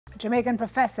Jamaican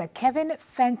professor Kevin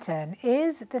Fenton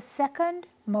is the second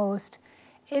most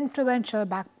influential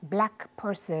black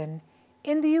person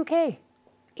in the UK,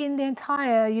 in the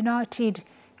entire United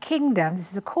Kingdom.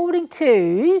 This is according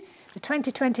to the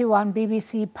 2021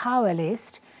 BBC Power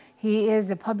List. He is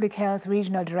the Public Health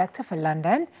Regional Director for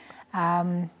London,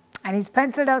 and he's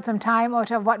penciled out some time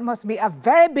out of what must be a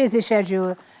very busy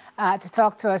schedule to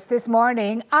talk to us this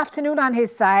morning. Afternoon on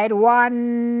his side,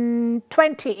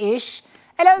 1:20-ish.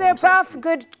 Hello there, Prof.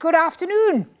 Good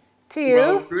afternoon to you.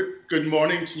 Well, good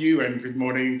morning to you and good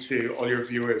morning to all your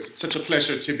viewers. It's such a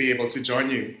pleasure to be able to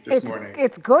join you this morning.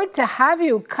 It's good to have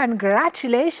you.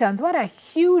 Congratulations. What a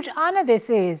huge honor this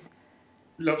is.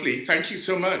 Lovely. Thank you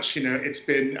so much. It's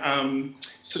been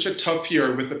such a tough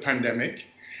year with the pandemic.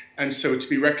 And so to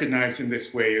be recognized in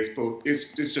this way is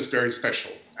just very special.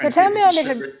 So tell me a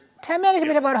little bit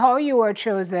about how you were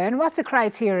chosen. What's the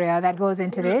criteria that goes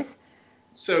into this?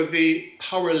 So the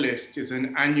Power List is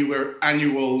an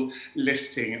annual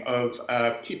listing of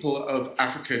people of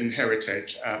African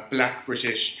heritage, Black,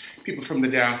 British, people from the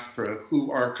diaspora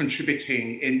who are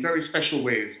contributing in very special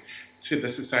ways to the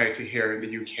society here in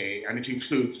the UK. And it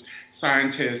includes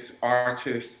scientists,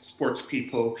 artists, sports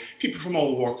people, people from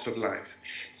all walks of life.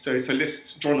 So it's a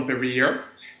list drawn up every year.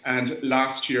 And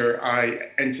last year I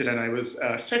entered and I was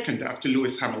second after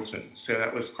Lewis Hamilton. So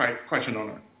that was quite an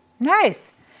honor.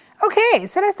 Nice. Okay,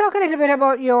 so let's talk a little bit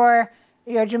about your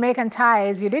Jamaican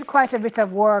ties. You did quite a bit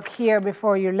of work here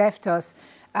before you left us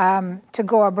to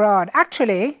go abroad.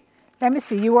 Actually, let me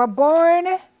see. You were born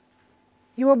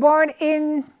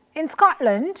in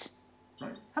Scotland.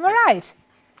 Right. Am I right?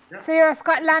 Yeah. So you're a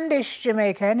Scotlandish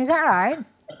Jamaican, is that right?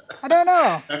 I don't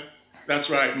know. That's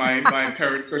right. My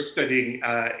parents were studying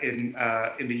in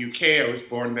the UK. I was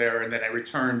born there, and then I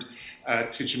returned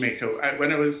to Jamaica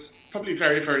when I was probably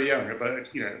very, very young, about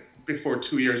before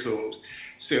 2 years old.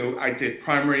 So I did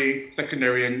primary,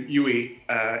 secondary, and UE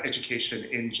education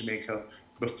in Jamaica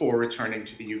before returning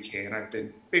to the UK, and I've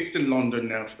been based in London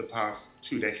now for the past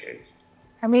 2 decades.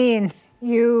 I mean,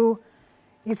 you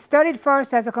studied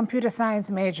first as a computer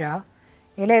science major.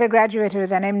 You later graduated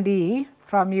with an MD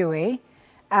from UE.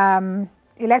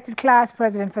 Elected class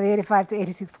president for the 85 to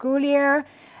 86 school year,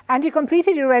 and you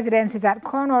completed your residencies at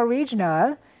Cornwall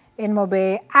Regional in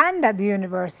Mobay and at the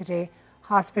University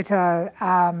Hospital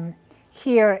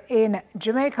here in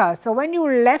Jamaica. So when you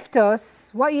left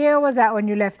us, what year was that when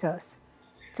you left us?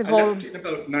 I left in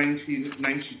about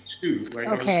 1992. I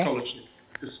got a scholarship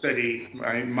to study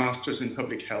my master's in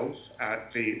public health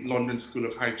at the London School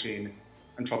of Hygiene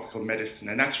and Tropical Medicine.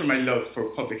 And that's where my love for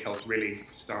public health really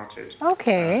started.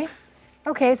 Okay.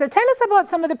 So tell us about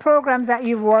some of the programs that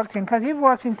you've worked in, because you've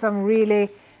worked in some really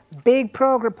big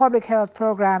public health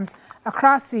programs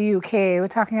across the UK. We're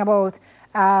talking about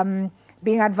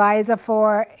being advisor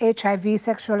for HIV,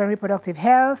 sexual and reproductive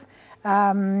health.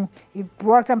 You've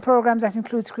worked on programs that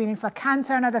include screening for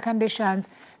cancer and other conditions.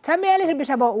 Tell me a little bit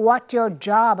about what your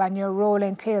job and your role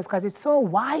entails, because it's so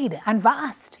wide and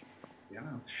vast. Yeah.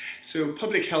 So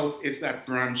public health is that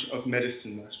branch of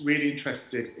medicine that's really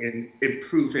interested in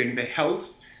improving the health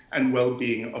and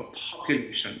well-being of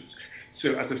populations.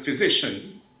 So as a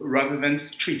physician, rather than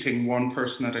treating one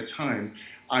person at a time,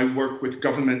 I work with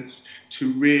governments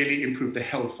to really improve the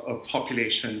health of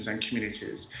populations and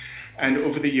communities. And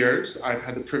over the years, I've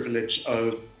had the privilege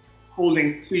of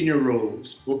holding senior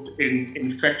roles both in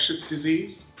infectious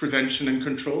disease prevention and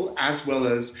control, as well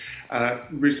as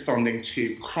responding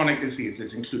to chronic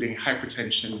diseases, including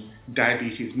hypertension,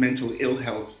 diabetes, mental ill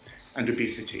health, and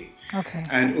obesity. Okay.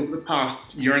 And over the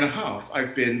past year and a half,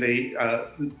 I've been the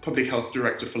Public Health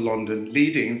Director for London,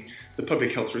 leading the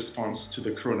public health response to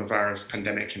the coronavirus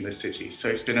pandemic in the city. So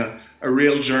it's been a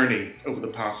real journey over the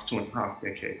past 2.5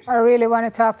 decades. I really want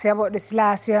to talk to you about this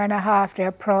last year and a half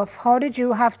there, Prof. How did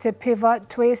you have to pivot,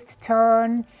 twist,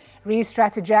 turn,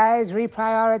 re-strategize,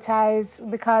 reprioritize?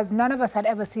 Because none of us had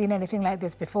ever seen anything like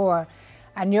this before.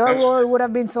 And your role would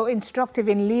have been so instructive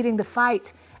in leading the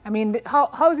fight. I mean,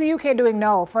 how's the UK doing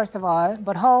now, first of all?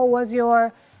 But how was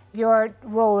your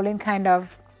role in kind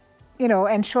of,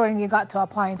 ensuring you got to a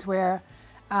point where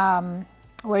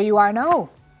you are now?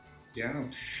 Yeah.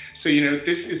 So,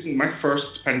 this isn't my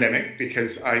first pandemic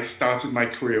because I started my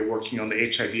career working on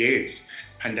the HIV/AIDS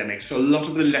pandemic. So a lot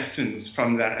of the lessons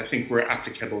from that, I think, were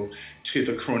applicable to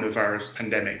the coronavirus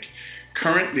pandemic.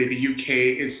 Currently, the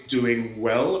UK is doing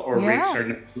well. Our rates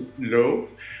are low.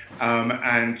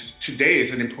 And today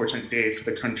is an important day for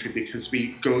the country because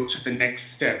we go to the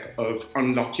next step of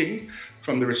unlocking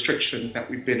from the restrictions that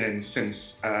we've been in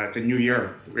since the new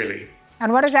year, really.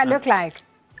 And what does that look like?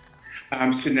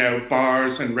 So now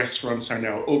bars and restaurants are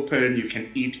now open. You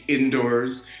can eat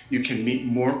indoors. You can meet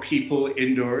more people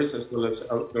indoors as well as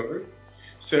outdoors.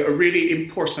 So a really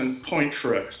important point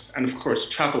for us. And of course,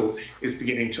 travel is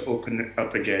beginning to open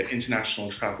up again,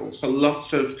 international travel. So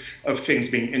lots of things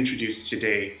being introduced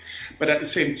today. But at the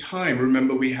same time,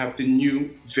 remember we have the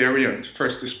new variant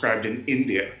first described in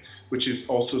India, which is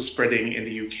also spreading in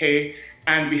the UK.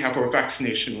 And we have our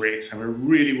vaccination rates, and we're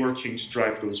really working to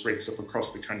drive those rates up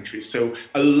across the country. So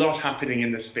a lot happening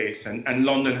in this space, and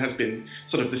London has been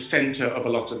sort of the center of a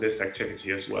lot of this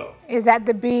activity as well. Is that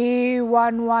the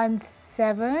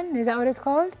B117? Is that what it's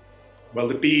called? Well,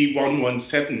 the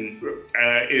B117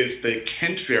 is the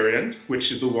Kent variant,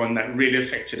 which is the one that really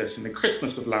affected us in the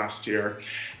Christmas of last year.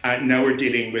 Now we're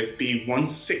dealing with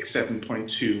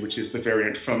B167.2, which is the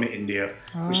variant from India,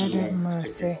 which is the one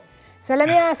that's taken. So let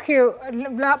me ask you,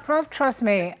 Black Prof, trust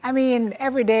me, I mean,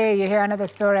 every day you hear another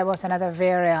story about another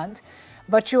variant,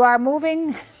 but you are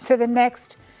moving to the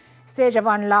next stage of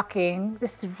unlocking.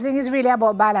 This thing is really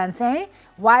about balance, eh?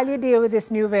 While you deal with this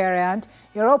new variant,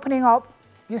 you're opening up,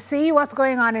 you see what's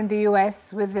going on in the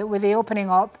US with the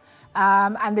opening up,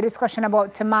 and the discussion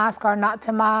about to mask or not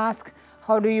to mask.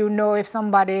 How do you know if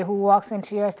somebody who walks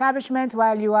into your establishment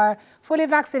while you are fully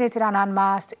vaccinated and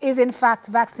unmasked is in fact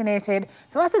vaccinated?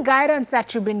 So what's the guidance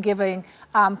that you've been giving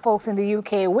folks in the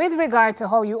UK with regard to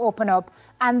how you open up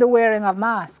and the wearing of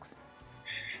masks?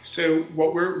 So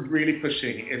what we're really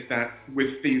pushing is that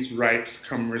with these rights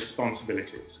come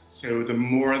responsibilities. So the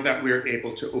more that we're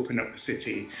able to open up the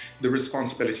city, the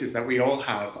responsibilities that we all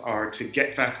have are to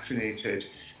get vaccinated,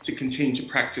 to continue to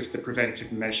practice the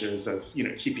preventive measures of,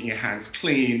 keeping your hands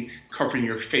clean, covering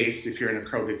your face if you're in a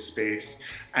crowded space,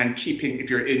 and if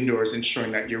you're indoors,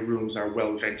 ensuring that your rooms are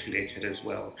well ventilated as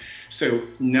well. So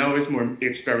now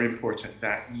it's very important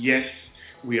that yes,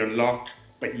 we unlock,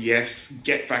 but yes,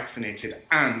 get vaccinated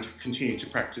and continue to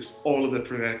practice all of the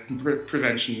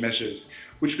prevention measures,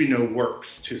 which we know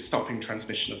works to stopping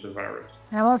transmission of the virus.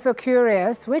 And I'm also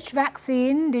curious, which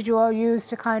vaccine did you all use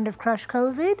to kind of crush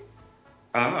COVID?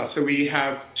 So we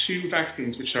have two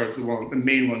vaccines, which are the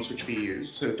main ones which we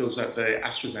use. So those are the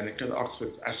AstraZeneca, the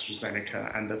Oxford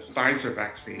AstraZeneca, and the Pfizer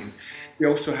vaccine. We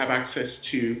also have access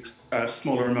to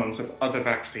smaller amounts of other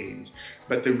vaccines,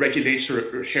 but the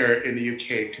regulator here in the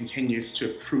UK continues to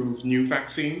approve new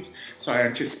vaccines. So I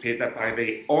anticipate that by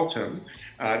the autumn,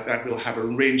 that we'll have a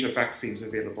range of vaccines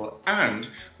available, and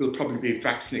we'll probably be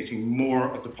vaccinating more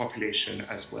of the population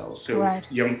as well. So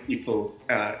young people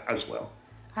as well.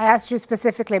 I asked you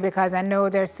specifically because I know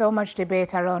there's so much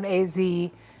debate around AZ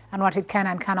and what it can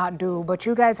and cannot do, but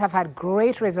you guys have had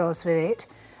great results with it.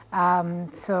 Yeah,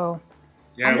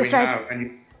 we have.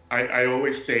 And I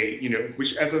always say,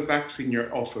 whichever vaccine you're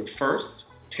offered first,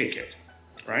 take it,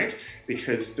 right?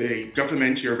 Because the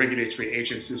government, your regulatory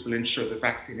agencies will ensure the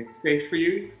vaccine is safe for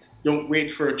you. Don't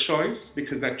wait for a choice,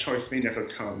 because that choice may never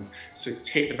come. So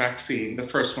take the vaccine, the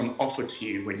first one offered to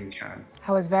you when you can.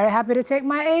 I was very happy to take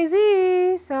my AZ.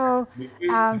 So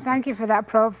thank you for that,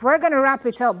 Prof. We're going to wrap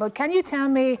it up, but can you tell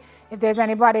me if there's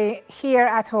anybody here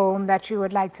at home that you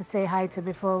would like to say hi to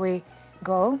before we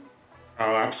go?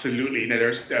 Oh, absolutely.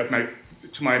 There's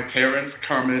to my parents,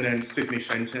 Carmen and Sydney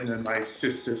Fenton, and my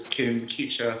sisters, Kim,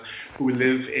 Keisha, who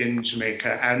live in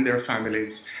Jamaica, and their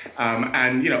families.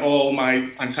 And all my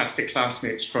fantastic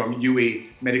classmates from UWI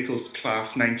Medical's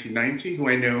class 1990, who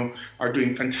I know are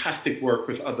doing fantastic work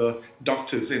with other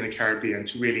doctors in the Caribbean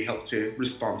to really help to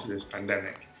respond to this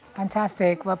pandemic.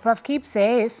 Fantastic. Well, Prof, keep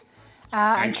safe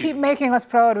and keep making us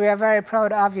proud. We are very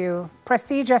proud of you.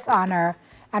 Prestigious honor,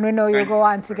 and we know you'll go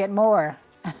on to get more.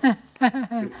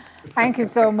 Thank you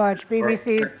so much.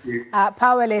 BBC's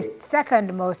powerless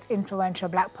second most influential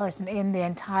Black person in the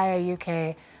entire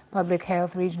UK, Public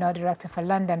Health Regional Director for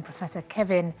London, Professor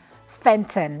Kevin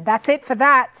Fenton. That's it for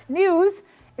that. News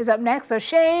is up next. So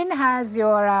Shane has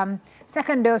your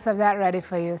second dose of that ready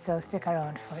for you. So stick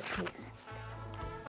around for it, please.